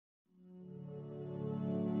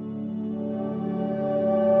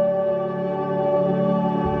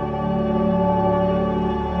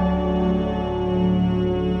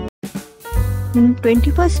On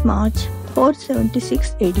 21st March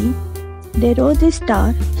 476 AD, there rose a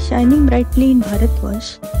star shining brightly in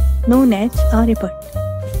Bharatvarsh known as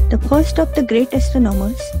Aryabhat, the first of the great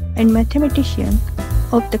astronomers and mathematicians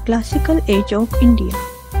of the classical age of India.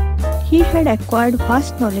 He had acquired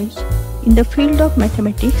vast knowledge in the field of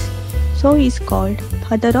mathematics, so he is called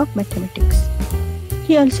Father of Mathematics.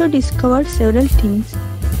 He also discovered several things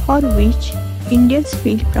for which Indians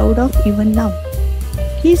feel proud of even now.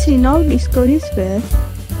 His renowned discoveries were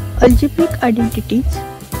algebraic identities,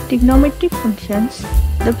 trigonometric functions,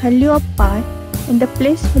 the value of pi, and the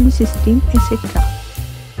place value system, etc.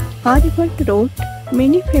 Aryabhat wrote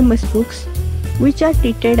many famous books which are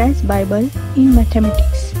treated as Bible in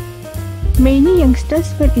mathematics. Many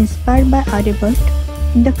youngsters were inspired by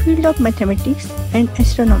Aryabhat in the field of mathematics and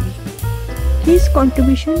astronomy. His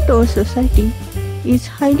contribution to our society is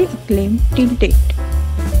highly acclaimed till date.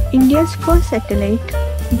 India's first satellite,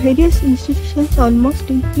 various institutions almost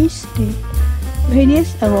in each state,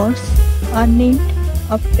 various awards are named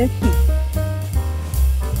after him.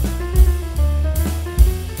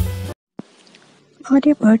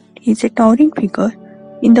 Aryabhat is a towering figure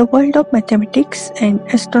in the world of mathematics and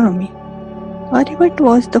astronomy. Aryabhat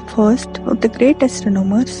was the first of the great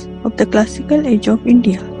astronomers of the classical age of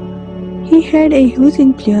India. He had a huge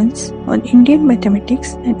influence on Indian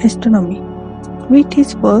mathematics and astronomy, with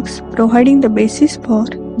his works providing the basis for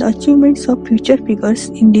the achievements of future figures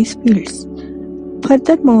in these fields.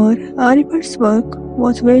 Furthermore, Aryabhat's work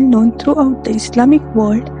was well known throughout the Islamic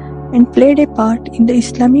world and played a part in the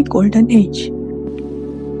Islamic Golden Age.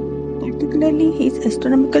 Particularly his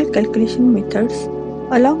astronomical calculation methods,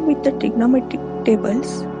 along with the trigonometric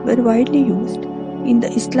tables, were widely used in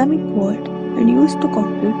the Islamic world and used to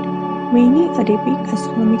compute many Arabic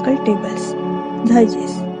astronomical tables.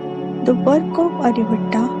 The work of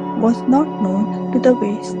Aryabhata was not known to the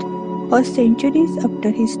West for centuries after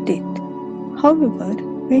his death. However,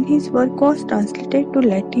 when his work was translated to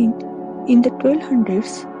Latin in the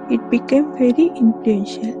 1200s, it became very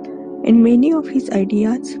influential, and many of his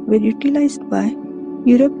ideas were utilized by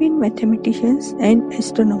European mathematicians and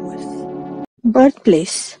astronomers.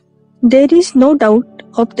 Birthplace. There is no doubt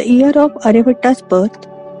of the year of Aryabhata's birth,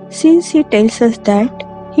 since he tells us that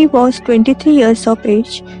he was 23 years of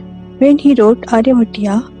age when he wrote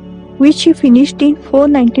Aryabhatia, which he finished in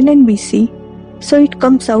 499 BC, so it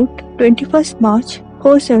comes out 21st March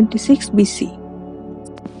 476 BC.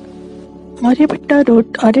 Aryabhata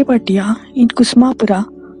wrote Aryabhatia in Kusmapura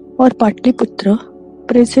or Patliputra,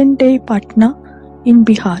 present-day Patna in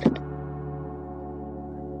Bihar.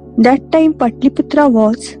 That time Patliputra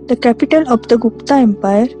was the capital of the Gupta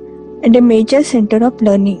Empire and a major center of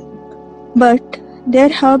learning. But there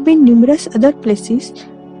have been numerous other places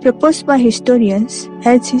proposed by historians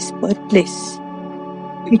as his birthplace.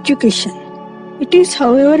 Education. It is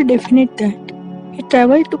however definite that he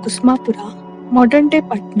travelled to Kusmapura, modern-day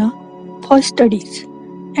Patna, for studies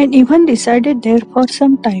and even resided there for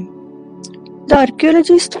some time. The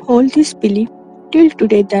archaeologists hold this belief till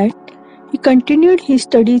today that he continued his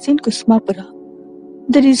studies in Kusmapura.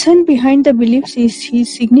 The reason behind the beliefs is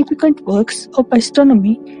his significant works of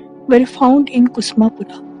astronomy were found in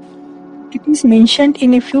Kusmapura. It is mentioned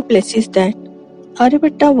in a few places that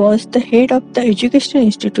Aryabhata was the head of the educational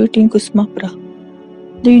institute in Kusmapura.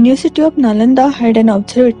 The University of Nalanda had an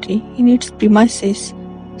observatory in its premises,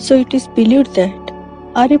 so it is believed that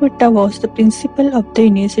Aryabhata was the principal of the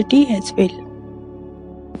university as well.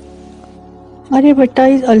 Aryabhata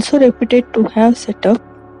is also reputed to have set up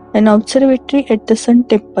an observatory at the Sun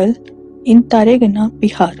Temple in Taregana,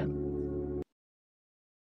 Bihar.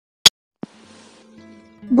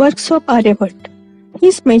 Works of Aryabhat.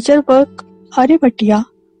 His major work, Aryabhatia,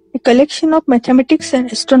 a collection of mathematics and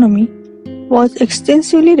astronomy, was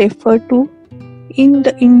extensively referred to in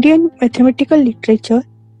the Indian mathematical literature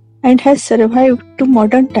and has survived to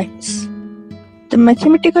modern times. The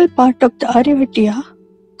mathematical part of the Aryabhatia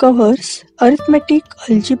covers arithmetic,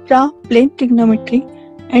 algebra, plane trigonometry,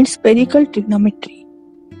 and spherical trigonometry.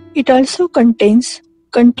 It also contains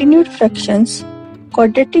continued fractions,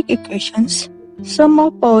 quadratic equations, sum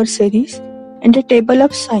of power series, and a table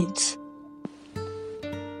of signs.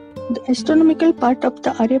 The astronomical part of the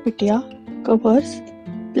Aryabhatia covers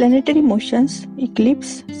planetary motions,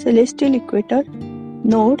 eclipse, celestial equator,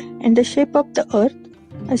 node, and the shape of the earth,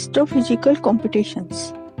 astrophysical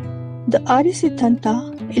computations. The Arya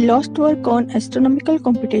Sidhanta, a lost work on astronomical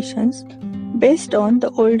computations based on the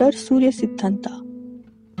older Surya Sidhanta.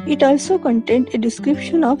 It also contained a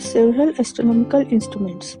description of several astronomical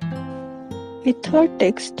instruments. A third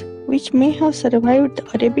text, which may have survived the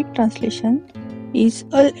Arabic translation, is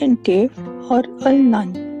Al-Nkaf or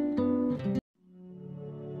Al-Nan.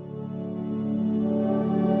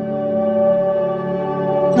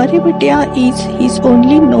 Aryabhatia is his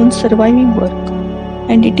only known surviving work,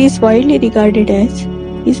 and it is widely regarded as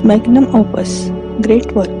his magnum opus,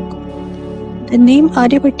 great work. The name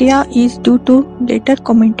Aryabhatia is due to later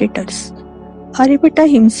commentators. Aryabhata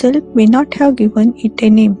himself may not have given it a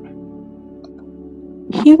name.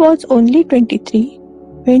 He was only 23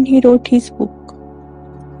 when he wrote his book.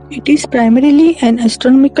 It is primarily an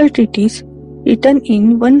astronomical treatise written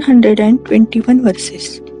in 121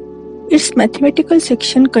 verses. Its mathematical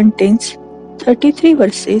section contains 33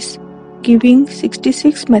 verses, giving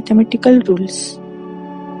 66 mathematical rules.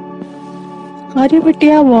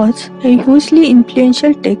 Aryabhatia was a hugely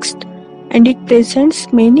influential text, and it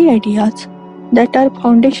presents many ideas that are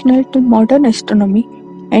foundational to modern astronomy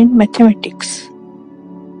and mathematics.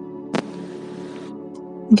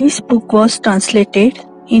 This book was translated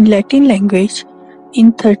in Latin language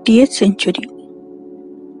in 30th century.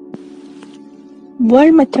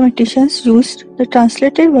 World mathematicians used the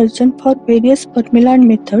translated version for various formula and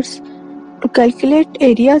methods to calculate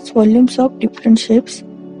areas, volumes of different shapes,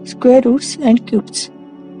 square roots and cubes.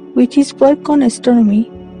 With his work on astronomy,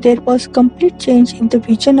 there was complete change in the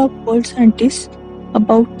vision of world scientists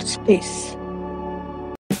about space.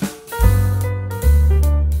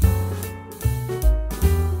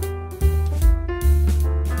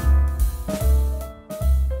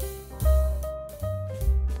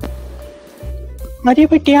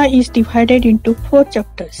 Aryabhatia is divided into 4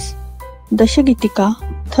 chapters: Gitika,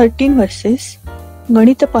 13 verses;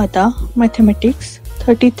 Ganitapada, mathematics,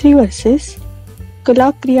 33 verses;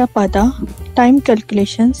 kalakriya, time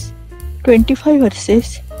calculations, 25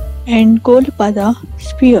 verses; and gola,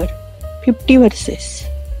 sphere, 50 verses.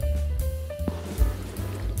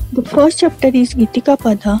 The first chapter is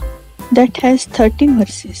Gitika that has 13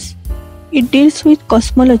 verses. It deals with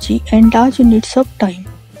cosmology and large units of time: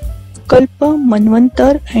 Kalpa,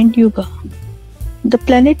 Manvantar and Yuga. The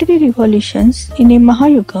planetary revolutions in a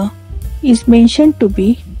Mahayuga is mentioned to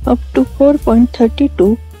be up to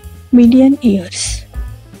 4.32 million years.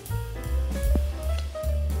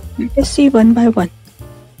 Let us see one by one.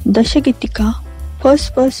 Gitika,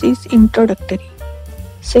 first verse is introductory.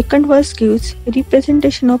 Second verse gives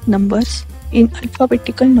representation of numbers in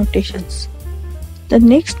alphabetical notations. The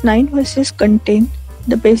next 9 verses contain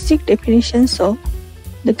the basic definitions of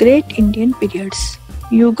the great Indian periods,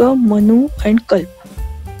 Yuga, Manu and Kalp,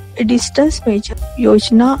 a distance measure,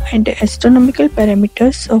 Yojana and the astronomical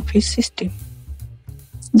parameters of his system.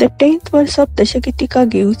 The 10th verse of Gitika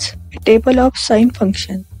gives a table of sine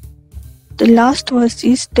function. The last verse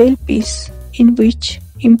is tailpiece, in which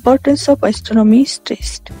importance of astronomy is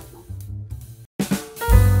stressed.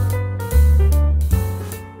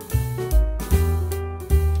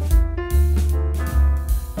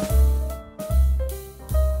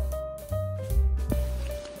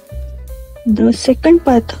 The second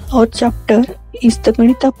part or chapter is the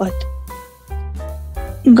Ganitapada.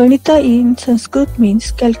 Ganita in Sanskrit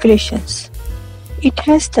means calculations. It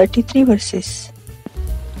has 33 verses.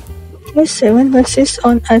 It has 7 verses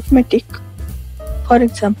on arithmetic, for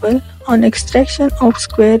example, on extraction of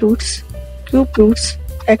square roots, cube roots,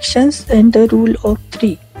 fractions and the rule of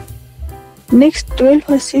 3. Next 12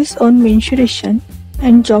 verses on mensuration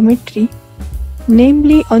and geometry,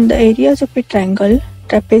 namely on the areas of a triangle,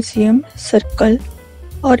 trapezium, circle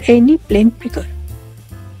or any plane figure.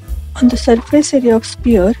 On the surface area of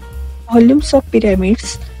sphere, volumes of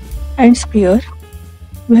pyramids and sphere,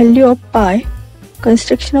 value of pi,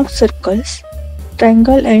 construction of circles,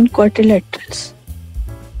 triangle and quadrilaterals,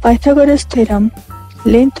 Pythagoras theorem,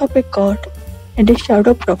 length of a chord and a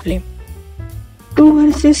shadow problem.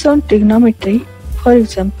 2 verses on trigonometry, for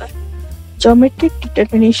example, geometric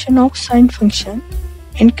determination of sine function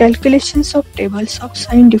and calculations of tables of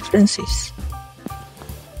sign differences.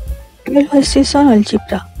 12 verses on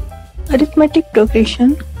algebra, arithmetic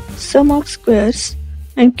progression, sum of squares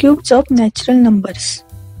and cubes of natural numbers,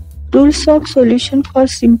 rules of solution for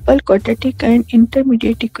simple quadratic and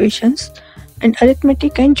intermediate equations, and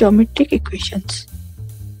arithmetic and geometric equations.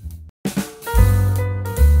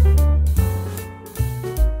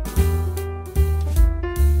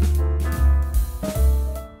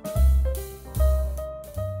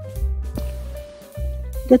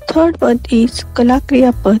 The third pad is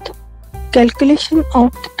kalakriya, calculation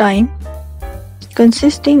of the time,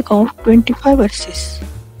 consisting of 25 verses.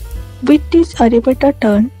 With this, Aryabhata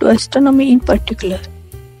turned to astronomy in particular,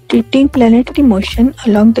 treating planetary motion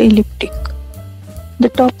along the ecliptic. The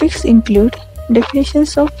topics include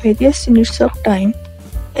definitions of various units of time,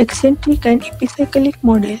 eccentric and epicyclic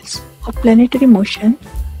models of planetary motion,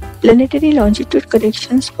 planetary longitude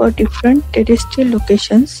corrections for different terrestrial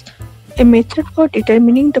locations, a method for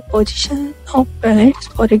determining the position of planets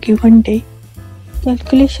for a given day,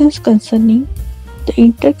 calculations concerning the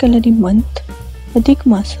intercalary month, Adhik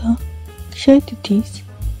Masa, Kshay Tithis,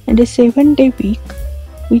 and a 7-day week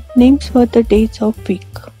with names for the days of week.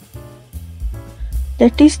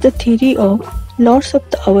 That is the theory of Lords of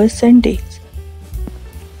the Hours and Days,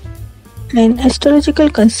 an astrological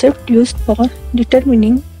concept used for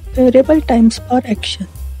determining favorable times for action.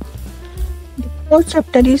 The fourth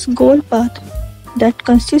chapter is Goal Path, that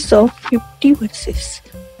consists of 50 verses.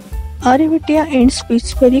 Aryabhatia ends with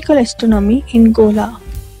spherical astronomy in Gola,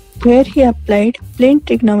 where he applied plane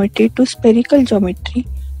trigonometry to spherical geometry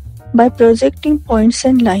by projecting points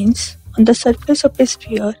and lines on the surface of a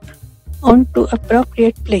sphere onto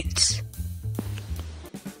appropriate planes.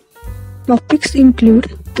 Topics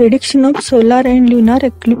include prediction of solar and lunar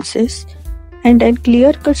eclipses and a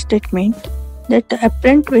clear-cut statement that the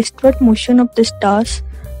apparent westward motion of the stars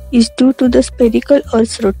is due to the spherical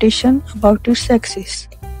Earth's rotation about its axis.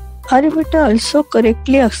 Aryabhata also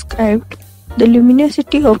correctly ascribed the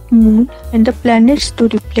luminosity of moon and the planets to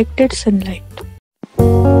reflected sunlight.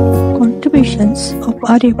 Contributions of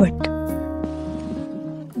Aryabhat.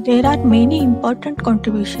 There are many important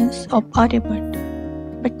contributions of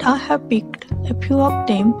Aryabhat, but I have picked a few of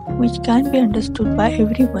them which can be understood by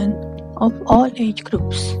everyone of all age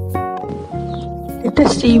groups. Let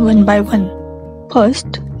us see one by one.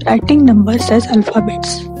 First, writing numbers as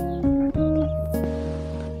alphabets.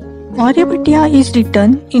 Aryabhatia is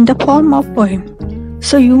written in the form of poem,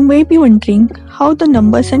 so you may be wondering how the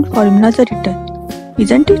numbers and formulas are written,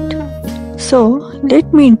 isn't it? So,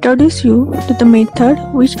 let me introduce you to the method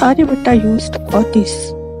which Aryabhata used for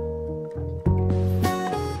this.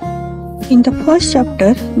 In the first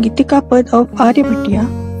chapter, Gitika of Aryabhatia,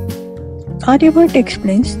 Aryabhat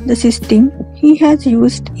explains the system he has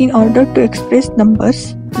used in order to express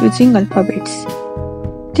numbers using alphabets.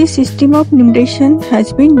 This system of numeration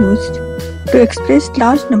has been used to express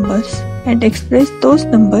large numbers and express those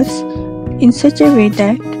numbers in such a way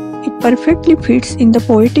that it perfectly fits in the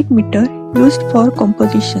poetic meter used for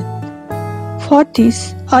composition. For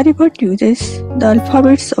this, Aryabhat uses the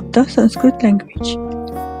alphabets of the Sanskrit language.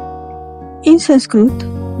 In Sanskrit,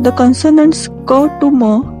 the consonants K to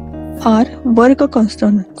Ma are Varga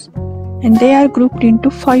consonants, and they are grouped into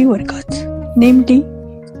 5 Vargas, namely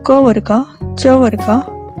K Varga, Ch Varga,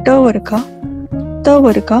 T Varga, Ta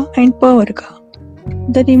Varga, and Pa Varga.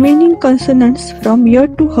 The remaining consonants from Y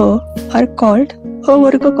to H are called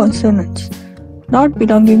A-Varga consonants, not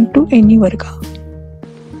belonging to any Varga.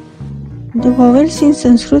 The vowels in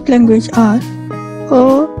Sanskrit language are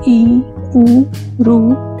A, I, U,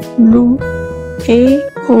 Ru, Lu, A,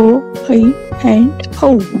 O, I, and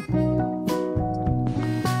Au.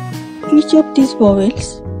 Each of these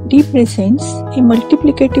vowels represents a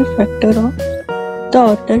multiplicative factor of the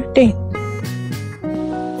order 10.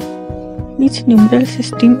 Each numeral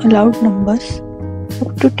system allowed numbers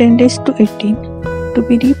up to 10 raised to 18 to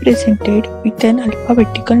be represented with an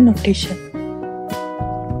alphabetical notation.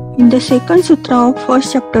 In the second sutra of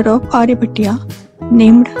first chapter of Aryabhatia,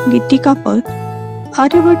 named Gitika,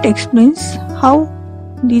 Aryabhat explains how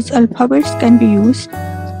these alphabets can be used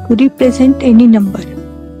to represent any number.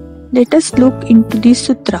 Let us look into this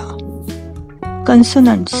sutra.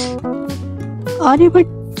 Consonants. Aryabhat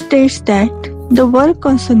states that the word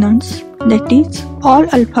consonants, that is, all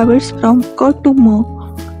alphabets from K to Ma,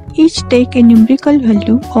 each take a numerical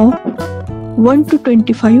value of 1 to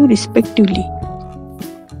 25 respectively.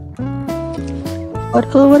 For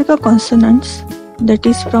A-Varga consonants, that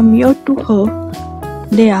is from Y to H,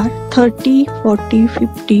 they are 30, 40,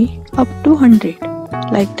 50 up to 100,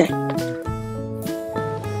 like that.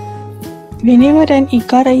 Whenever an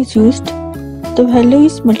Ikara is used, the value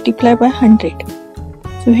is multiplied by 100.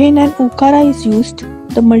 When an Ukara is used,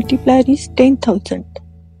 the multiplier is 10,000.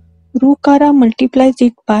 Rukara multiplies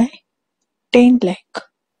it by 10 lakh.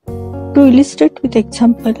 To illustrate with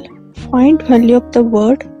example, find value of the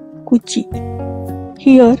word Kuchi.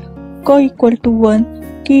 Here, K equal to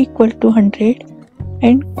 1, K equal to 100,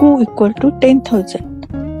 and Ku equal to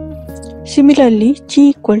 10,000. Similarly, Chi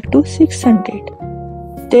equal to 600.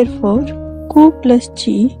 Therefore, Ku plus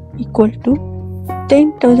Chi equal to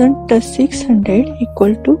 10,000 plus 600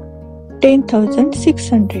 equal to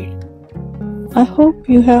 10,600. I hope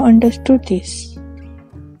you have understood this.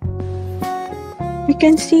 We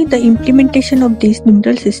can see the implementation of this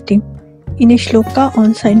numeral system in a shloka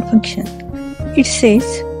on sine function. It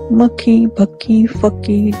says, Makhi, Bhakki,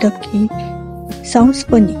 Fakki, Dakki. Sounds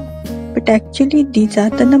funny, but actually these are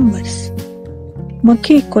the numbers.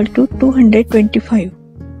 Makhi equal to 225.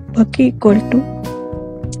 Bhakki equal to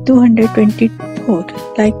 224.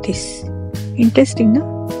 like this. Interesting, no?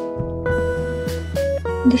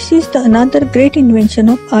 This is another great invention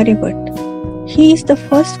of Aryabhat. He is the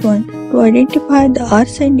first one to identify the hour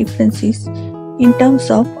sign differences in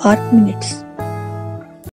terms of arc minutes.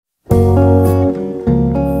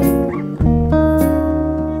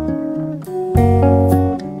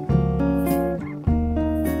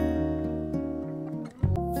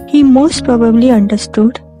 He most probably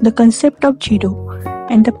understood the concept of zero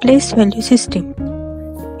and the place value system.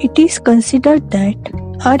 It is considered that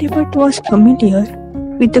Aryabhat was familiar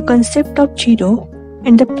with the concept of zero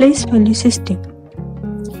and the place value system.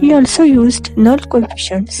 He also used null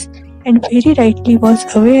coefficients and very rightly was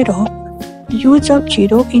aware of the use of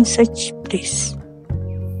zero in such place.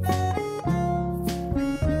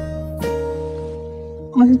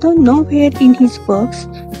 Although nowhere in his works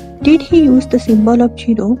did he use the symbol of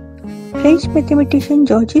zero, French mathematician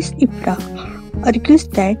Georges Ifra argues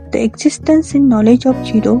that the existence and knowledge of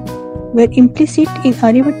zero were implicit in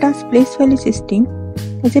Aryabhata's place value system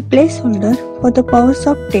as a placeholder for the powers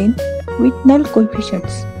of 10 with null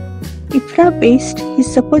coefficients. Ifra based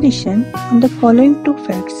his supposition on the following two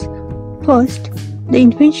facts. First, the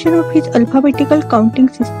invention of his alphabetical counting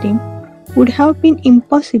system would have been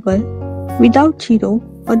impossible without zero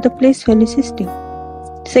or the place value system.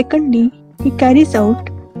 Secondly, he carries out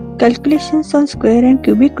calculations on square and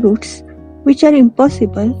cubic roots which are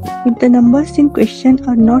impossible if the numbers in question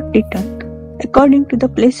are not written according to the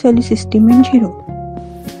place value system and zero.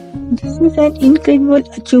 This is an incredible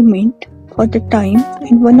achievement for the time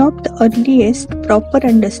and one of the earliest proper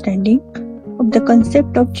understanding of the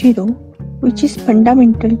concept of zero, which is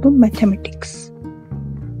fundamental to mathematics.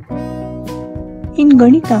 In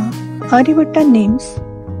Ganita, Aryabhata names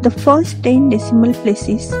the first 10 decimal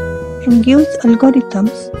places and gives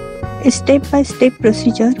algorithms a step-by-step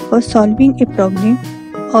procedure for solving a problem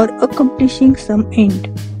or accomplishing some end.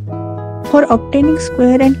 For obtaining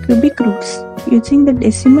square and cubic roots using the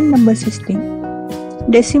decimal number system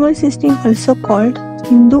also called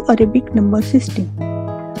Indo-Arabic number system.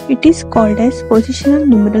 It is called as positional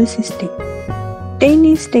numeral system. 10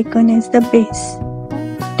 is taken as the base.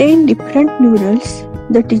 10 different numerals,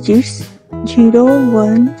 the digits 0,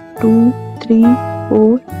 1, 2, 3,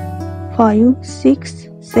 4, 5, 6,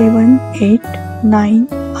 7, 8, 9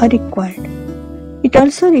 are required. It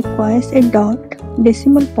also requires a dot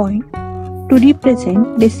decimal point to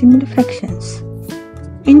represent decimal fractions.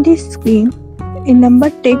 In this scheme, a number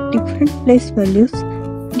takes different place values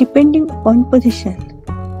depending upon position.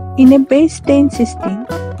 In a base 10 system,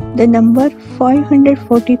 the number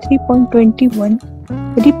 543.21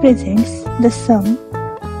 represents the sum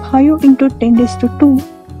 5 into 10 raised to 2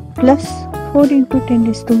 plus 4 into 10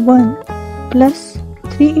 raised to 1 plus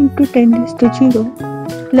 3 into 10 raised to 0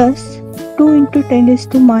 plus 2 into 10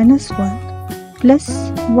 raised to minus 1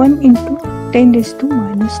 plus 1 into 10 raised to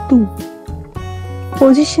minus 2.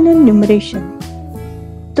 Positional numeration.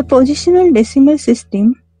 The positional decimal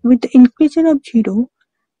system with the inclusion of 0,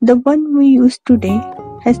 the one we use today,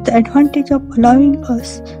 has the advantage of allowing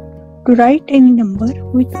us to write any number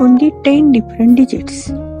with only 10 different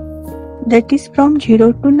digits, that is from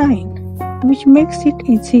 0 to 9, which makes it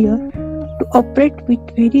easier to operate with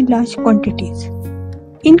very large quantities.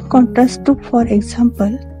 In contrast to, for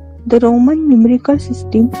example, the Roman numerical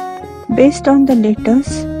system based on the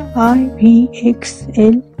letters I, V, X,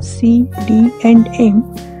 L, C, D and M,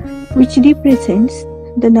 which represents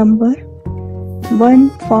the number 1,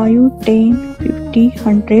 5, 10, 50,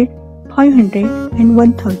 100, 500 and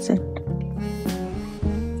 1000.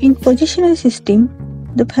 In positional system,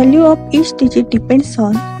 the value of each digit depends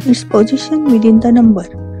on its position within the number.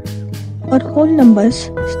 For whole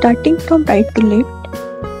numbers starting from right to left,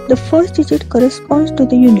 the first digit corresponds to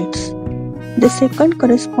the units, the second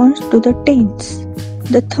corresponds to the tens,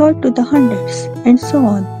 the third to the hundreds, and so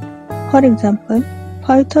on. For example,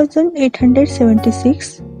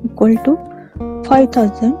 5876 equal to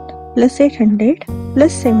 5000 plus 800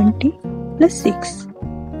 plus 70 plus 6.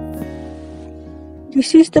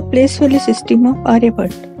 This is the place value system of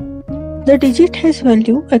Aryabhat. The digit has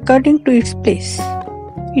value according to its place.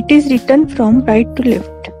 It is written from right to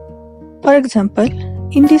left. For example,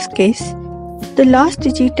 in this case, the last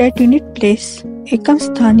digit at unit place, ekam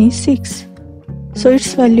sthan, is 6, so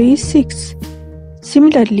its value is 6.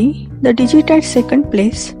 Similarly, the digit at second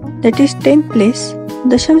place, that is 10th place,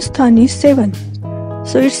 dasham sthan, is 7,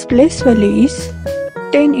 so its place value is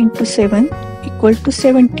 10 into 7 equal to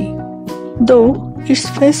 70, though its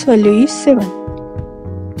face value is 7.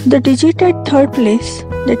 The digit at third place,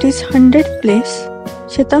 that is 100th place,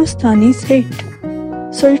 shatam sthan, is 8,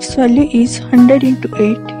 so its value is 100 into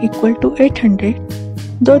 8 equal to 800,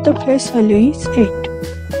 though the face value is 8.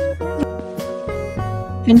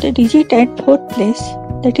 and the digit at 4th place,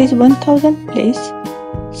 that is 1000th place,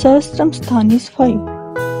 Sahasram Sthan is 5.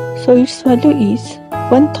 So its value is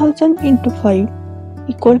 1000 into 5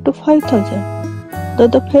 equal to 5000, though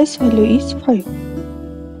the place value is 5.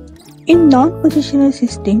 In non-positional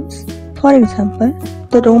systems, for example,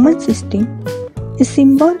 the Roman system, a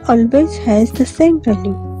symbol always has the same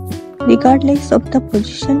value, regardless of the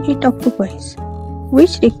position it occupies,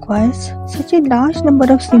 which requires such a large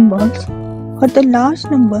number of symbols or the large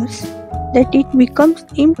numbers that it becomes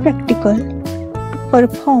impractical to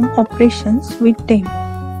perform operations with them.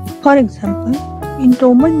 For example, in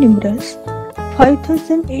Roman numerals,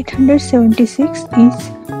 5876 is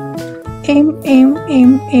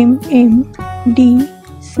MMMMMD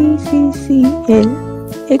CCCL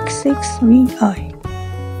X6VI.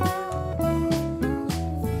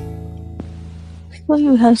 So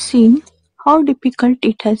you have seen how difficult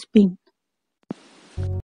it has been.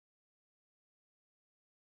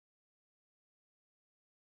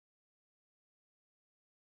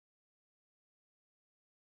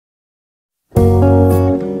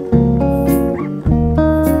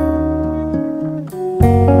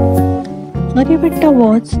 Aryabhata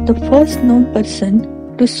was the first known person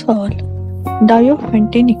to solve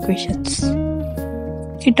Diophantine equations.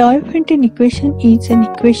 A Diophantine equation is an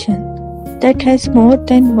equation that has more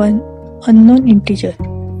than one unknown integer.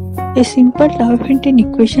 A simple Diophantine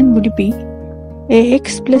equation would be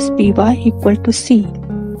ax plus by equal to c.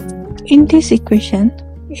 In this equation,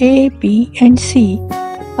 a, b and c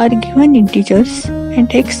are given integers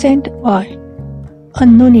and x and y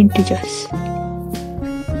unknown integers.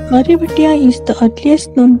 Aryabhatia is the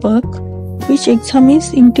earliest known work which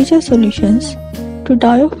examines integer solutions to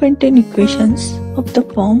Diophantine equations of the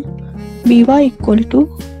form by equal to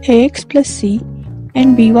ax plus c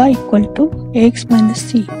and by equal to ax minus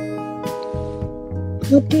c.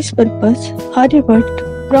 For this purpose,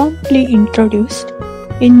 Aryabhat promptly introduced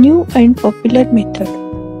a new and popular method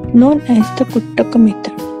known as the Kuttaka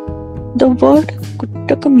method. The word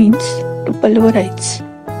Kuttaka means to pulverize,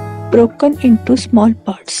 broken into small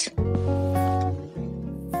parts.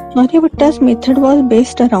 Aryabhata's method was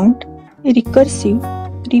based around a recursive,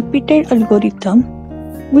 repeated algorithm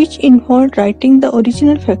which involved writing the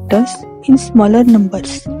original factors in smaller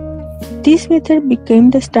numbers. This method became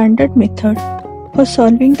the standard method for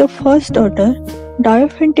solving the first order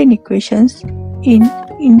Diophantine equations in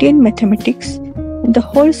Indian mathematics, and the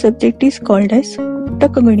whole subject is called as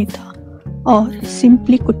Kuttaka Ganita or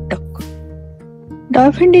simply Kuttak.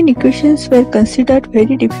 Diophantine equations were considered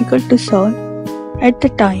very difficult to solve at the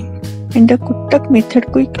time, and the Kuttak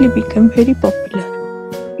method quickly became very popular.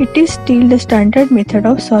 It is still the standard method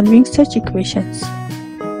of solving such equations.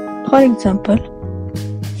 For example,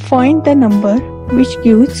 find the number which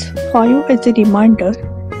gives 5 as a remainder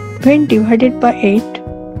when divided by 8,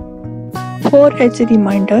 4 as a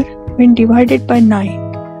remainder when divided by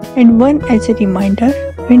 9, and 1 as a remainder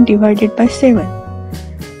when divided by 7.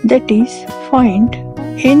 That is, find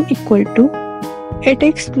n equal to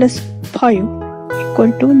 8x plus 5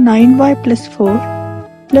 equal to 9y plus 4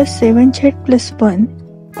 plus 7z plus 1.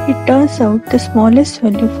 It turns out the smallest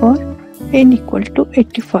value for n equal to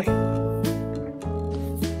 85.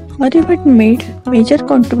 Aryabhat made major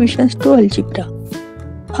contributions to algebra.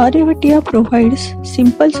 Aryabhatia provides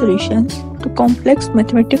simple solutions to complex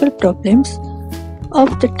mathematical problems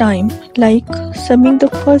of the time, like summing the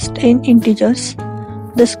first n integers,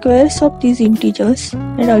 the squares of these integers,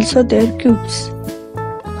 and also their cubes.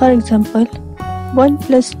 For example, 1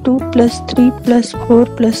 plus 2 plus 3 plus 4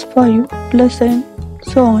 plus 5 plus n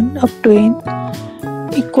so on up to n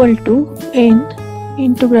equal to n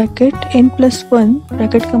into bracket n plus 1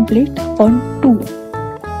 bracket complete upon 2,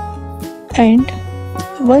 and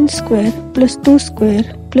 1 square plus 2 square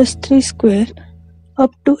plus 3 square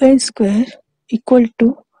up to n square equal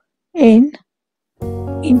to n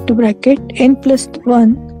into bracket n plus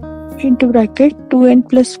 1 into bracket 2n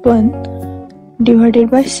plus 1 divided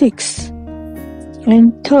by 6,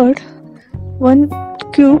 and third 1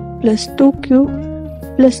 cube plus 2 cube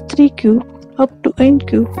plus 3 cube up to n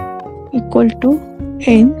cube equal to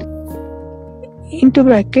n into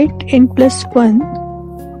bracket n plus 1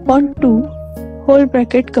 upon 2 whole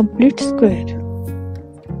bracket complete square.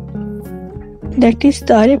 That is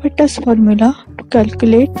the Aryabhata's formula to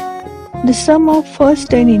calculate the sum of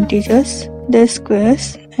first n integers, their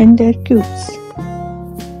squares and their cubes.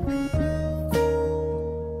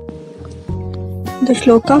 The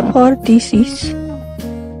shloka for this is: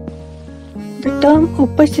 the term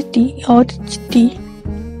opacity or chiti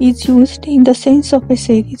is used in the sense of a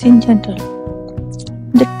series in general.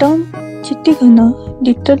 The term chitighana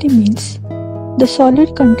literally means the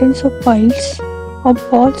solid contents of piles of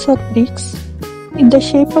balls or bricks in the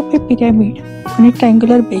shape of a pyramid on a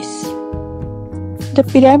triangular base. The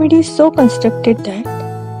pyramid is so constructed that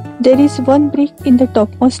there is one brick in the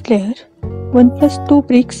topmost layer, 1 plus 2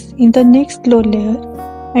 bricks in the next lower layer,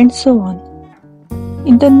 and so on.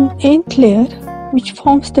 In the nth layer, which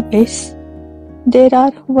forms the base, there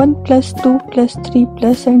are 1 plus 2 plus 3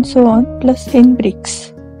 plus and so on plus n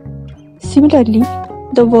bricks. Similarly,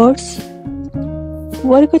 the words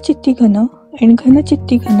Vargachitti-ghana and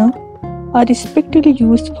Ghanachitti-ghana are respectively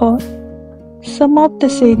used for sum of the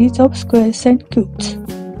series of squares and cubes.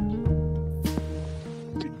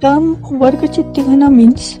 The term Vargachitti-ghana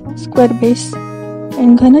means square base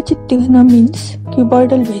and Ghanachitti-ghana means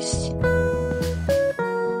cuboidal base.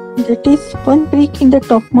 That is, 1 brick in the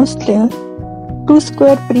topmost layer, 2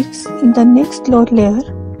 square bricks in the next lower layer,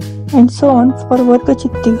 and so on for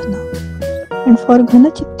Vargachitti-ghana. And for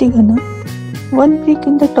Ghanachitti-ghana, 1 brick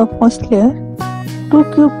in the topmost layer, 2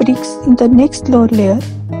 cube bricks in the next lower layer,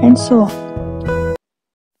 and so on.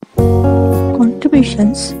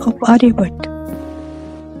 Contributions of Aryabhat.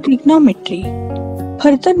 Trigonometry.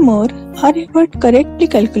 Furthermore, Aryabhat correctly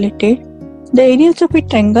calculated the areas of a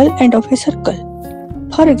triangle and of a circle.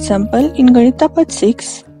 For example, in Ganitapada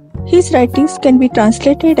 6, his writings can be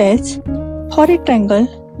translated as, for a triangle,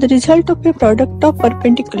 the result of a product of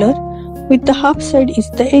perpendicular with the half side is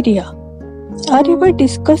the area. Aryabhat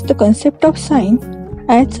discussed the concept of sine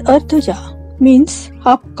as ardhaja, means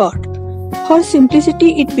half chord. For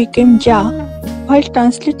simplicity it became ja, while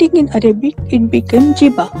translating in Arabic it became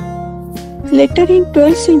jiba. Later in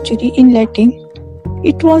 12th century in Latin,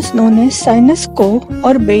 it was known as sinus co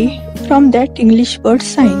or bay, from that English word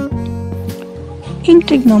sine. In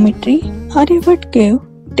trigonometry, Aryabhat gave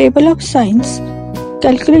table of sines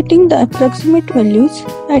calculating the approximate values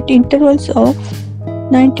at intervals of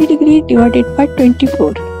 90 degree divided by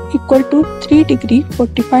 24 equal to 3 degree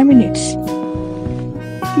 45 minutes.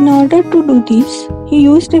 In order to do this, he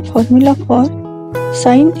used a formula for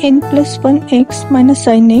sin n plus 1x minus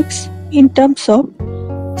sin x in terms of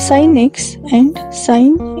sin x and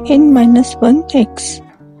sin n minus 1x.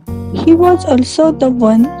 He was also the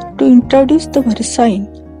one to introduce the versine,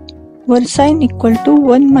 versine equal to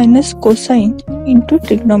 1 minus cosine into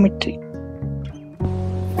trigonometry.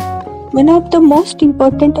 One of the most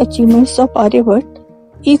important achievements of Aryabhat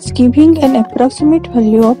is giving an approximate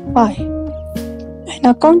value of pi. An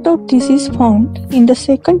account of this is found in the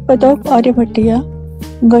second pada of Aryabhatia,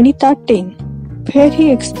 Ganita 10, where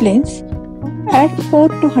he explains, add 4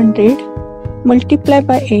 to 100, multiply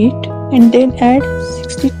by 8 and then add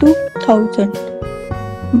 62,000.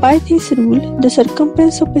 By this rule, the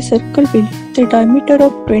circumference of a circle with a diameter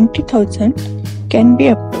of 20,000 can be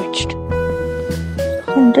approached.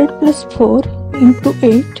 100 plus 4 into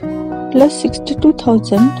 8 plus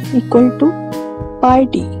 62,000 equal to pi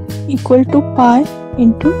d equal to pi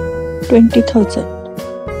into 20,000.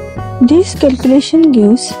 This calculation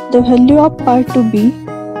gives the value of pi to be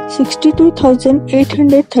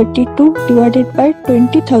 62,832 divided by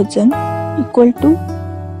 20,000 equal to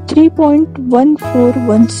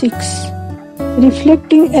 3.1416,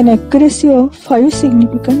 reflecting an accuracy of 5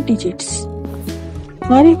 significant digits.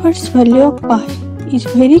 Aryabhat's value of pi is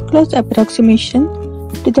very close approximation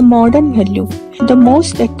to the modern value and the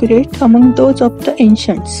most accurate among those of the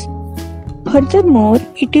ancients. Furthermore,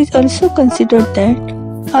 it is also considered that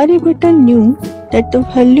Aryabhata knew that the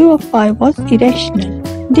value of pi was irrational.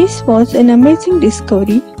 This was an amazing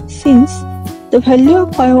discovery since the value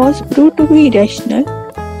of pi was proved to be irrational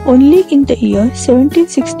only in the year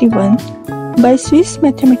 1761 by Swiss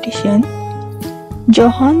mathematician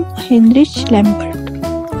Johann Heinrich Lambert.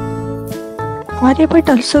 Aryabhat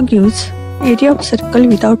also gives area of circle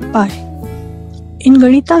without pi. In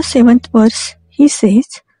Ganita's 7th verse, he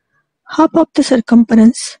says, half of the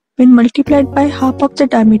circumference when multiplied by half of the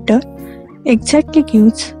diameter exactly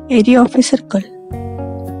gives area of a circle.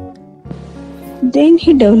 Then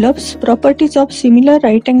he develops properties of similar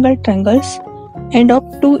right-angled triangles and of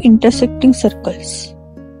two intersecting circles,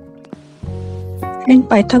 and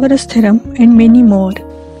Pythagoras theorem and many more.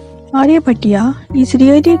 Aryabhatia is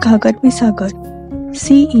really Ghagar mein Sagar,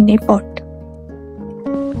 sea in a pot.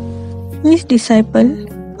 His disciple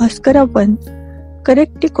Bhaskara I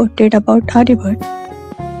correctly quoted about Aryabhat,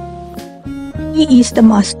 he is the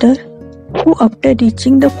master who, after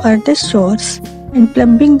reaching the farthest shores and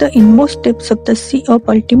plumbing the inmost depths of the sea of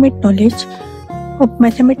ultimate knowledge of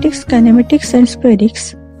mathematics, kinematics and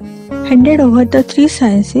spherics, handed over the three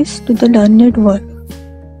sciences to the learned world.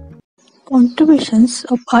 Contributions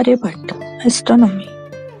of Aryabhat. Astronomy.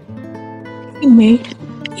 He made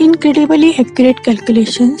incredibly accurate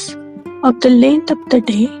calculations of the length of the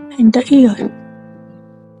day and the year.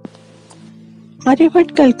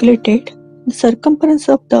 Aryabhat calculated the circumference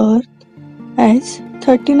of the Earth as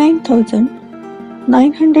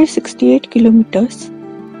 39,968 kilometers,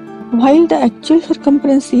 while the actual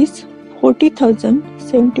circumference is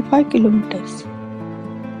 40,075 kilometers.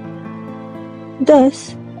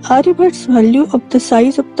 Thus, Aryabhat's value of the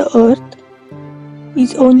size of the Earth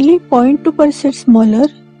is only 0.2% smaller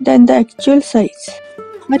than the actual size.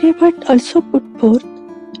 Aryabhat also put forth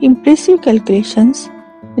impressive calculations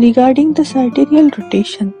regarding the sidereal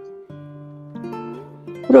rotation.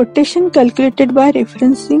 Rotation calculated by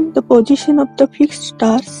referencing the position of the fixed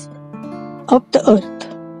stars of the Earth.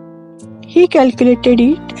 He calculated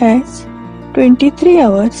it as 23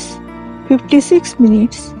 hours, 56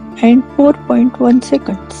 minutes and 4.1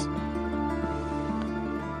 seconds.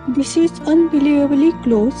 This is unbelievably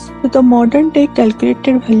close to the modern day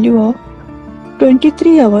calculated value of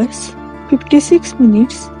 23 hours, 56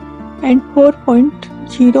 minutes and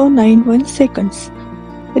 4.091 seconds,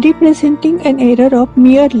 representing an error of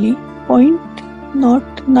merely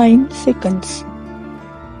 0.09 seconds.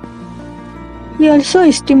 He also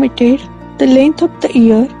estimated the length of the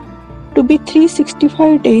year to be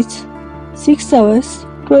 365 days, 6 hours,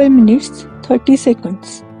 12 minutes, 30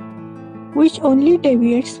 seconds, which only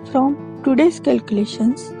deviates from today's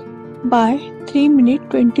calculations by 3 minutes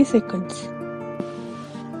 20 seconds.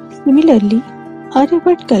 Similarly,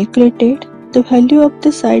 Aryabhat calculated the value of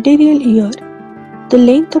the sidereal year, the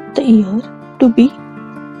length of the year, to be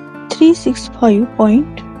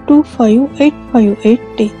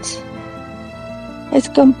 365.25858 days, as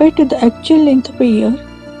compared to the actual length of a year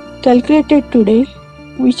calculated today,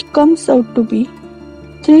 which comes out to be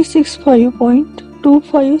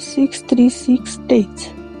 365.25636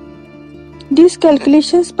 days. These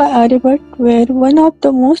calculations by Aryabhat were one of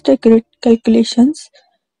the most accurate calculations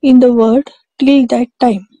in the world till that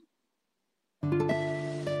time.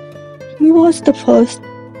 He was the first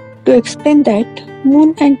to explain that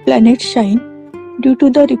moon and planets shine due to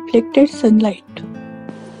the reflected sunlight.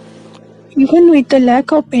 Even with the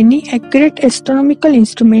lack of any accurate astronomical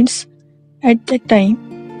instruments at that time,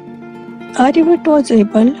 Aryabhat was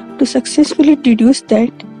able to successfully deduce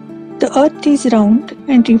that the Earth is round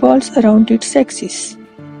and revolves around its axis.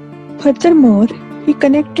 Furthermore, he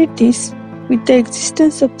connected this with the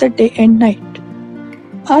existence of the day and night.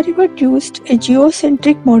 Aryabhat used a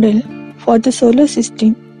geocentric model for the solar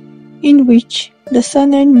system, in which the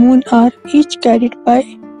sun and moon are each carried by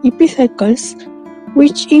epicycles,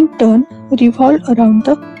 which in turn revolve around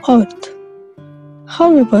the Earth.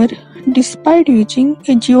 However, despite using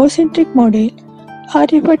a geocentric model,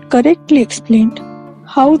 Aryabhat correctly explained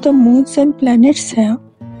how the moons and planets have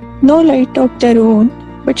no light of their own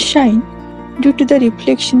but shine due to the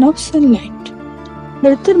reflection of sunlight.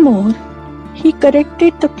 Furthermore, he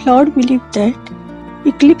corrected the flawed belief that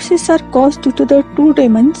eclipses are caused due to the two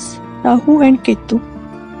demons, Rahu and Ketu,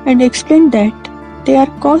 and explained that they are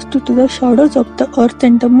caused due to the shadows of the Earth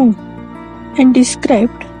and the Moon, and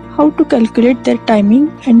described how to calculate their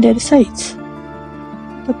timing and their size.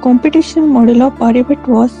 The computational model of Aryabhat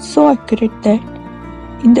was so accurate that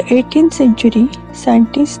in the 18th century,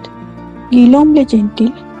 scientist Vll Dash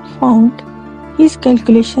found his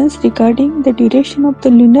calculations regarding the duration of the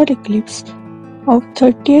lunar eclipse of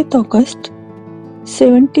 30th August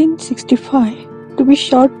 1765 to be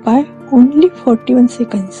short by only 41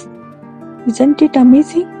 seconds. Isn't it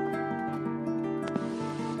amazing?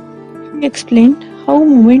 He explained how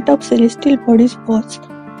movement of celestial bodies was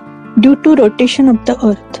due to rotation of the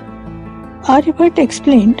Earth. Aryabhat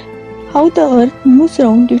explained how the Earth moves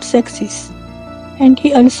around its axis, and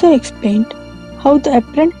he also explained how the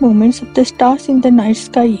apparent movements of the stars in the night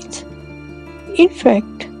sky is, in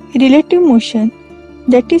fact, relative motion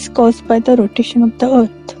that is caused by the rotation of the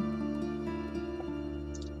Earth.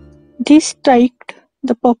 This struck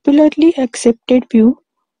the popularly accepted view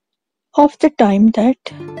of the time that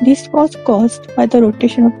this was caused by the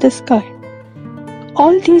rotation of the sky.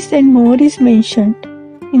 All this and more is mentioned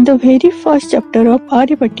in the very first chapter of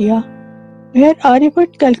Aryabhatia, where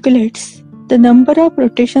Aryabhat calculates the number of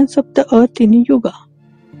rotations of the Earth in a yuga,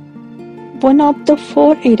 one of the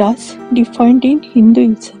 4 eras defined in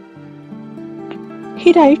Hinduism.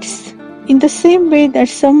 He writes, in the same way that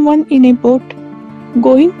someone in a boat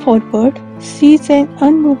going forward sees an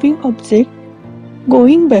unmoving object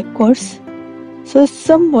going backwards, so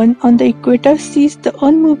someone on the equator sees the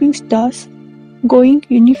unmoving stars going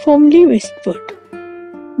uniformly westward.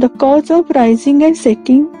 The cause of rising and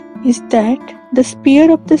setting is that the sphere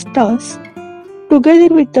of the stars, together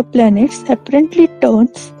with the planets, apparently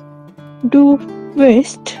turns due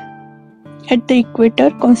west at the equator,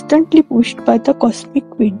 constantly pushed by the cosmic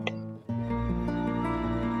wind.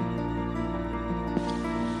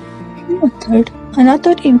 He authored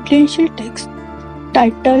another influential text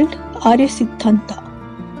titled Arya Sidhanta.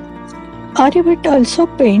 Aryabhatta also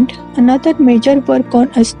penned another major work on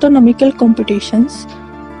astronomical computations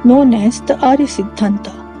known as the Arya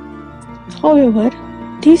Sidhanta. However,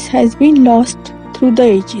 this has been lost through the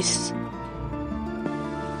ages.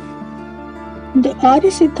 The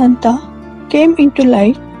Arya Sidhanta came into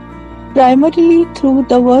light primarily through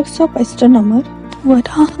the works of astronomer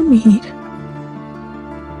Varahamihir,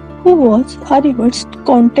 who was Aryabhat's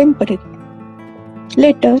contemporary.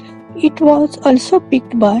 Later, it was also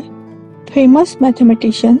picked by famous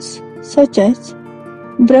mathematicians such as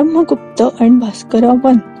Brahmagupta and Bhaskara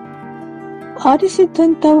I. Arya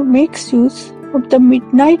Sidhanta makes use of the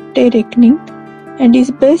midnight day reckoning and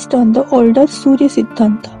is based on the older Surya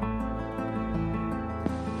Sidhanta.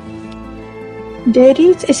 There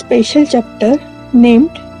is a special chapter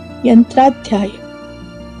named Yantradhyaya.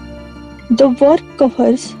 The work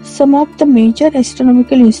covers some of the major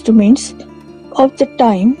astronomical instruments of the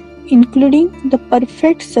time, including the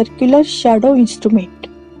perfect circular shadow instrument,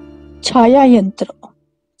 Chaya Yantra,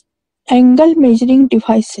 angle measuring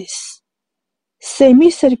devices,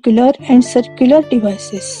 semicircular and circular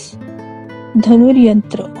devices, Dhanur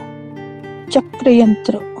Yantra, Chakra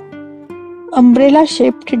Yantra, umbrella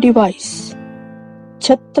shaped device,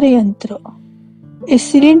 Chhatra Yantra, a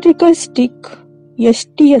cylindrical stick,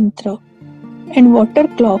 Yashti Yantra, and water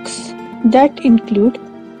clocks that include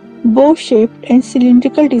bow-shaped and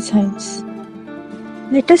cylindrical designs.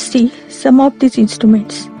 Let us see some of these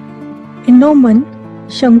instruments. A gnomon,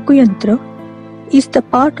 Shanku Yantra, is the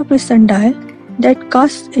part of a sundial that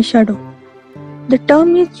casts a shadow. The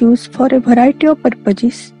term is used for a variety of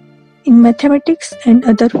purposes in mathematics and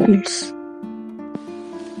other fields.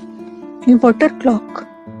 A water clock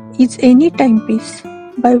is any timepiece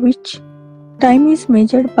by which time is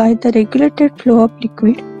measured by the regulated flow of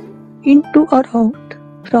liquid into or out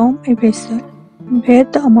from a vessel where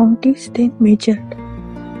the amount is then measured.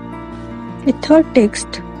 A third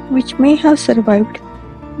text which may have survived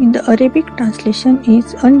in the Arabic translation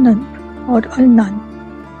is Al-Nan or Al-Nan.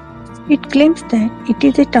 It claims that it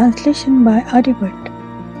is a translation by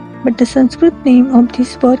Aryabhat, but the Sanskrit name of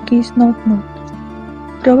this work is not known.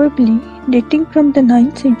 Probably dating from the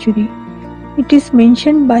 9th century, it is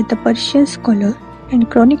mentioned by the Persian scholar and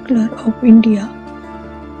chronicler of India,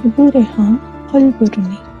 Abu Rehan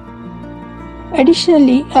al-Biruni.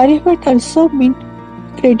 Additionally, Aryabhat also been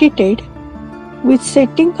credited with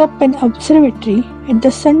setting up an observatory at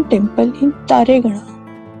the Sun Temple in Taregana.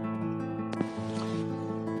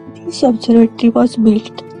 This observatory was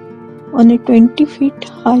built on a 20 feet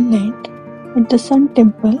high land at the Sun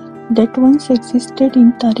Temple that once existed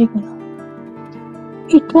in Taregana.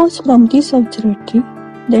 It was from this observatory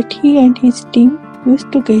that he and his team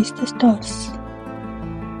used to gauge the stars.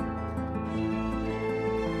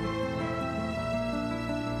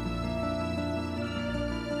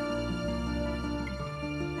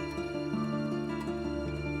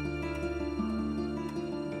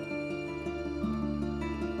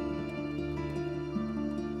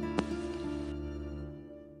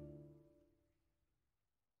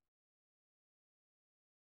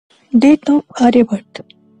 Death of Aryabhat.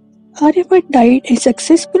 Aryabhat died a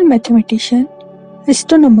successful mathematician,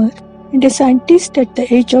 astronomer, and a scientist at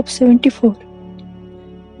the age of 74.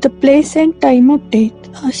 The place and time of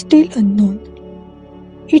death are still unknown.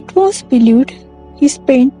 It was believed he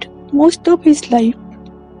spent most of his life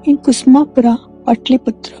in Kusmapura,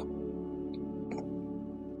 Patliputra.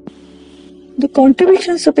 The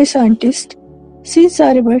contributions of a scientist since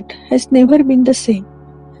Aryabhat has never been the same.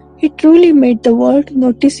 He truly made the world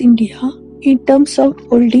notice India in terms of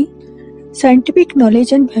holding scientific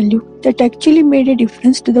knowledge and value that actually made a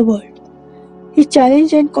difference to the world. He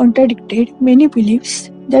challenged and contradicted many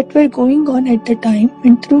beliefs that were going on at the time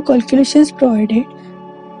and through calculations provided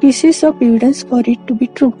pieces of evidence for it to be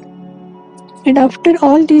true. And after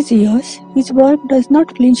all these years, his work does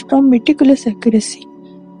not flinch from meticulous accuracy.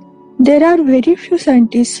 There are very few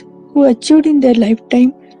scientists who achieved in their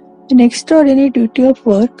lifetime an extraordinary duty of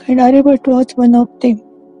work, and Aryabhat was one of them.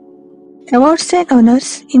 Awards and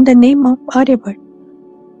honors in the name of Aryabhat.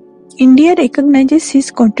 India recognizes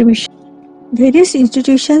his contribution. Various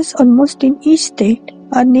institutions almost in each state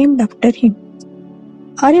are named after him.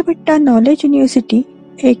 Aryabhata Knowledge University,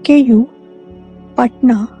 AKU,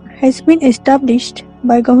 Patna, has been established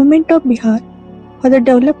by Government of Bihar for the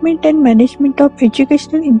development and management of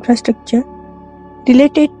educational infrastructure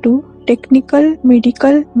related to technical,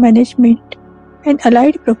 medical, management, and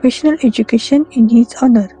allied professional education in his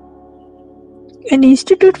honor. An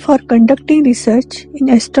institute for conducting research in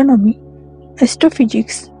astronomy,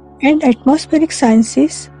 astrophysics, and atmospheric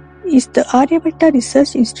sciences is the Aryabhata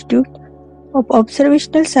Research Institute of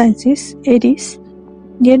Observational Sciences, ARIS,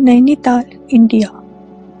 near Nainital, India.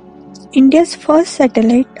 India's first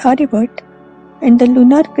satellite, Aryabhat, and the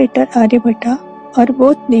lunar crater Aryabhata are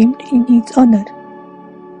both named in his honor.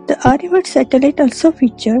 The Aryabhat satellite also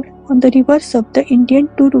featured on the reverse of the Indian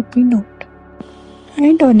 2 rupee note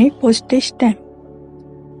and on a postage stamp.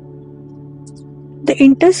 The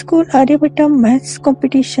inter-school Aryabhata maths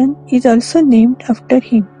competition is also named after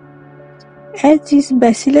him, as is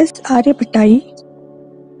Bacillus aryabhatae,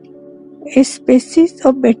 a species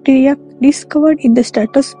of bacteria discovered in the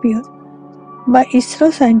stratosphere by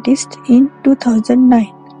ISRO scientists in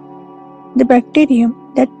 2009, the bacterium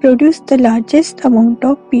that produced the largest amount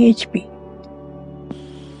of PHP.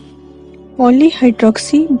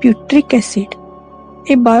 Polyhydroxybutyric acid,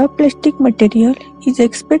 a bioplastic material, is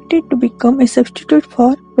expected to become a substitute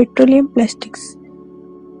for petroleum plastics.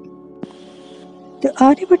 The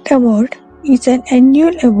Aryabhat Award is an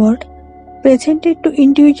annual award presented to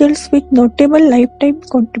individuals with notable lifetime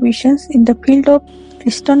contributions in the field of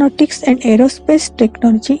astronautics and aerospace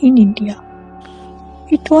technology in India.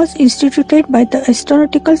 It was instituted by the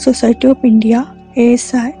Astronautical Society of India,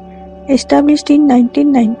 ASI, established in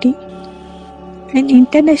 1990, an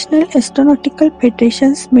International Astronautical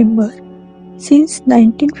Federation's member since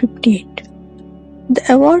 1958.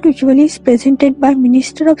 The award usually is presented by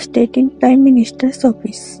Minister of State in Prime Minister's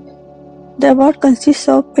office. The award consists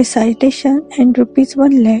of a citation and ₹1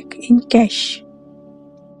 lakh in cash.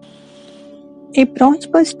 A bronze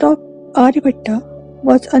bust of Aryabhata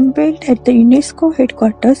was unveiled at the UNESCO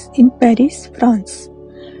headquarters in Paris, France.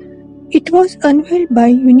 It was unveiled by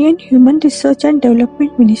Union Human Research and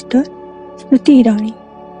Development Minister Smriti Irani.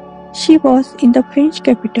 She was in the French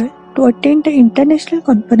capital to attend the International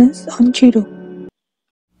Conference on Zero.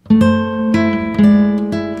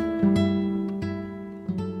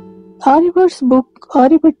 Aryabhat's book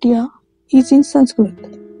Aryabhatia is in Sanskrit.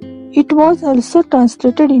 It was also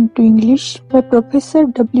translated into English by Professor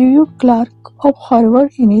W. Clark of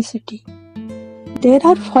Harvard University. There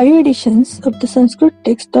are 5 editions of the Sanskrit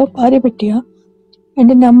text of Aryabhatia and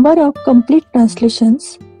a number of complete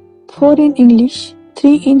translations, 4 in English,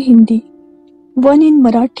 3 in Hindi, 1 in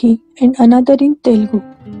Marathi and another in Telugu.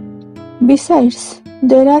 Besides,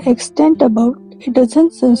 there are extant about a dozen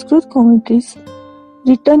Sanskrit commentaries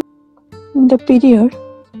written in the period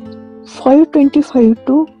 525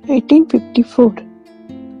 to 1854,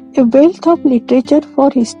 a wealth of literature for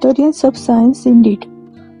historians of science indeed.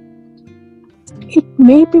 It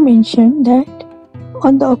may be mentioned that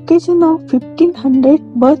on the occasion of 1500th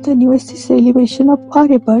birth anniversary celebration of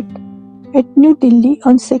Aryabhat at New Delhi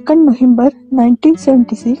on 2nd November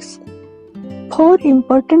 1976, 4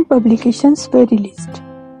 important publications were released.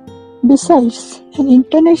 Besides, an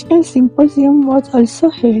international symposium was also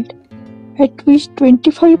held at which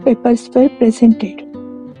 25 papers were presented.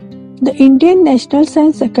 The Indian National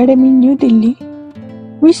Science Academy, New Delhi,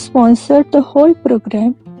 which sponsored the whole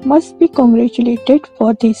program, must be congratulated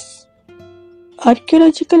for this.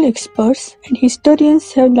 Archaeological experts and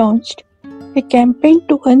historians have launched a campaign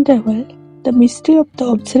to unravel the mystery of the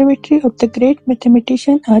observatory of the great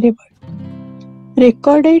mathematician Aryabhat,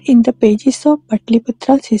 recorded in the pages of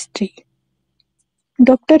Patliputra's history.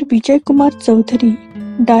 Dr. Vijay Kumar Chaudhary,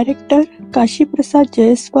 Director, Kashi Prasad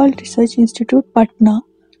Jaiswal Research Institute, Patna,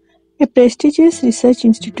 a prestigious research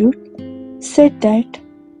institute, said that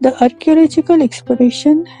the archaeological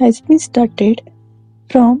exploration has been started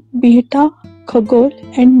from Bihta, Khagol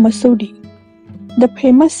and Masodi, the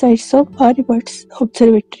famous sites of Aryabhat's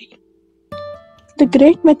observatory. The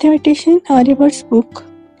great mathematician Aryabhat's book,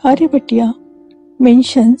 Aryabhatia,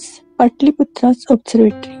 mentions Patliputra's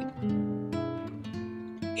observatory.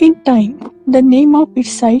 In time, the name of its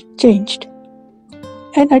site changed.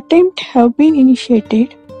 An attempt have been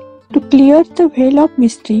initiated to clear the veil of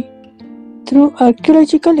mystery through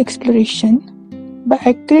archaeological exploration by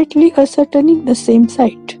accurately ascertaining the same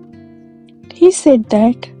site. He said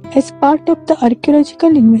that as part of the archaeological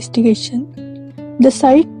investigation, the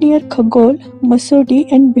site near Khagol,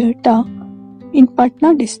 Masodi and Bihta in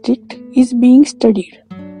Patna district is being studied.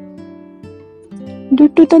 Due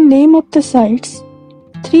to the name of the sites,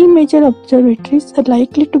 3 major observatories are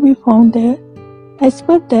likely to be found there as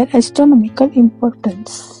per their astronomical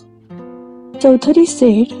importance. Chaudhary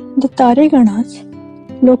said the Tareganas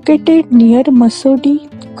located near Masodi,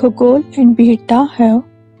 Khagol and Bihta have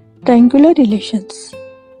triangular relations.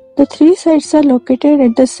 The 3 sites are located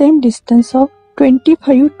at the same distance of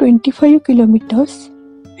 25 kilometers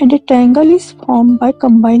and a triangle is formed by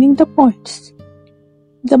combining the points.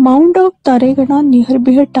 The mound of Taregana near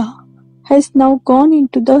Bihta has now gone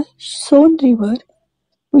into the Son river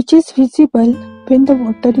which is visible when the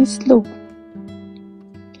water is low.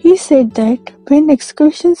 He said that when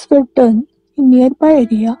excavations were done in nearby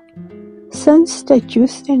area, sun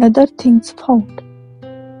statues and other things found.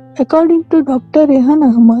 According to Dr. Rehan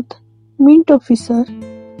Ahmad, Mint Officer,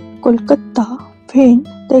 Kolkata, when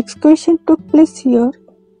the excavation took place here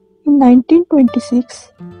in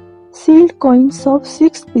 1926, sealed coins of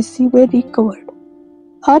 6th BC were recovered.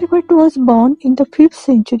 Aryabhat was born in the 5th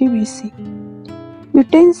century BC.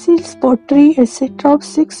 Utensils, pottery, etc. of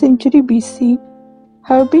 6th century BC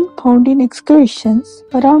have been found in excavations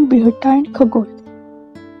around Bihata and Khagol.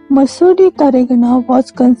 Masodi Taregana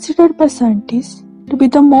was considered by scientists to be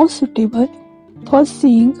the most suitable for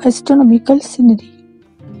seeing astronomical scenery.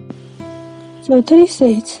 Chaudhary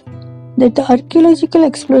says that the archaeological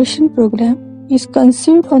exploration program is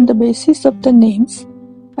conceived on the basis of the names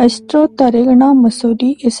Astro, Taregana,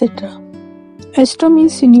 Masodi, etc. Astro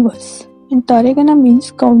means universe and Taregana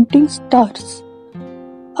means counting stars.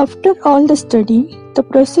 After all the study, the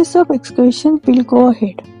process of excavation will go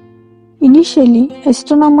ahead. Initially,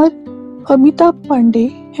 astronomer Amitabh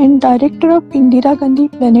Pandey and director of Indira Gandhi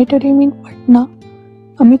Planetarium in Patna,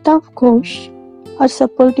 Amitav Ghosh, are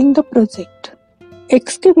supporting the project.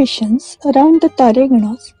 Excavations around the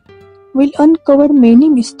Tareganas will uncover many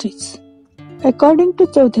mysteries. According to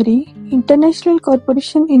Chaudhary, international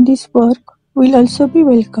cooperation in this work will also be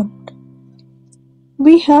welcomed.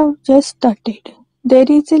 We have just started. There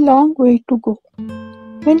is a long way to go.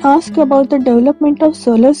 When asked about the development of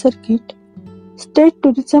solar circuit, State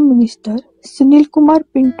Tourism Minister Sunil Kumar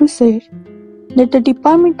Pinto said that the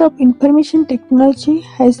Department of Information Technology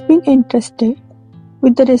has been entrusted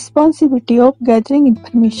with the responsibility of gathering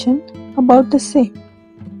information about the same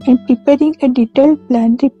and preparing a detailed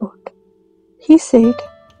plan report. He said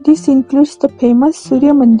this includes the famous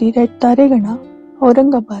Surya Mandir at Taregana,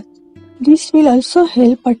 Aurangabad. This will also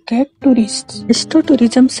help attract tourists. Astro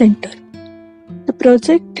Tourism Center. The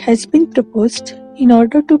project has been proposed in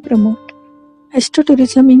order to promote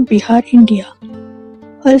astrotourism in Bihar, India.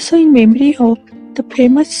 Also in memory of the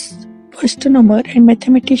famous astronomer and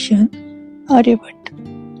mathematician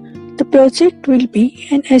Aryabhat. The project will be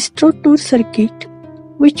an astro tour circuit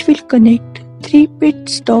which will connect 3 pit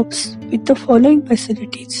stops with the following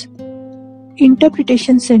facilities.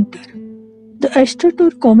 Interpretation Center. The astro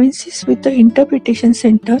tour commences with the Interpretation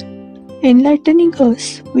Center, enlightening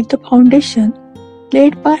us with the foundation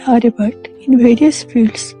laid by Aryabhat in various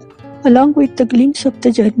fields along with the glimpse of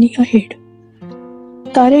the journey ahead.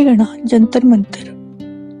 Taregana Jantar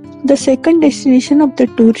Mantar. The second destination of the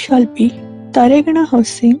tour shall be Taregana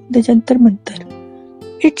housing the Jantar Mantar.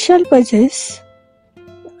 It shall possess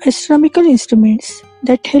astronomical instruments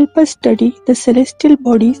that help us study the celestial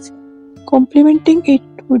bodies. Complementing it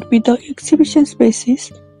would be the exhibition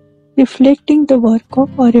spaces reflecting the work of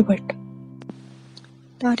Aryabhat.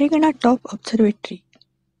 Taregana Top Observatory.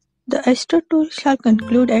 The astro tour shall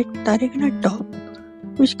conclude at Taregana Top,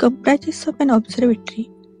 which comprises of an observatory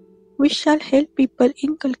which shall help people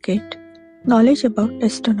inculcate knowledge about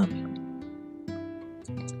astronomy.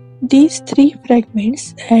 These 3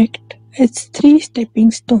 fragments act as 3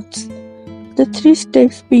 stepping stones. The 3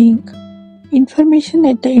 steps being information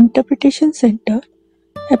at the Interpretation Center,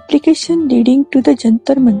 application leading to the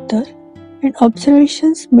Jantar Mantar, and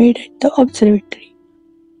observations made at the observatory,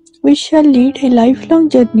 which shall lead a lifelong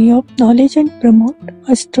journey of knowledge and promote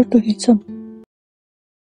astrotourism.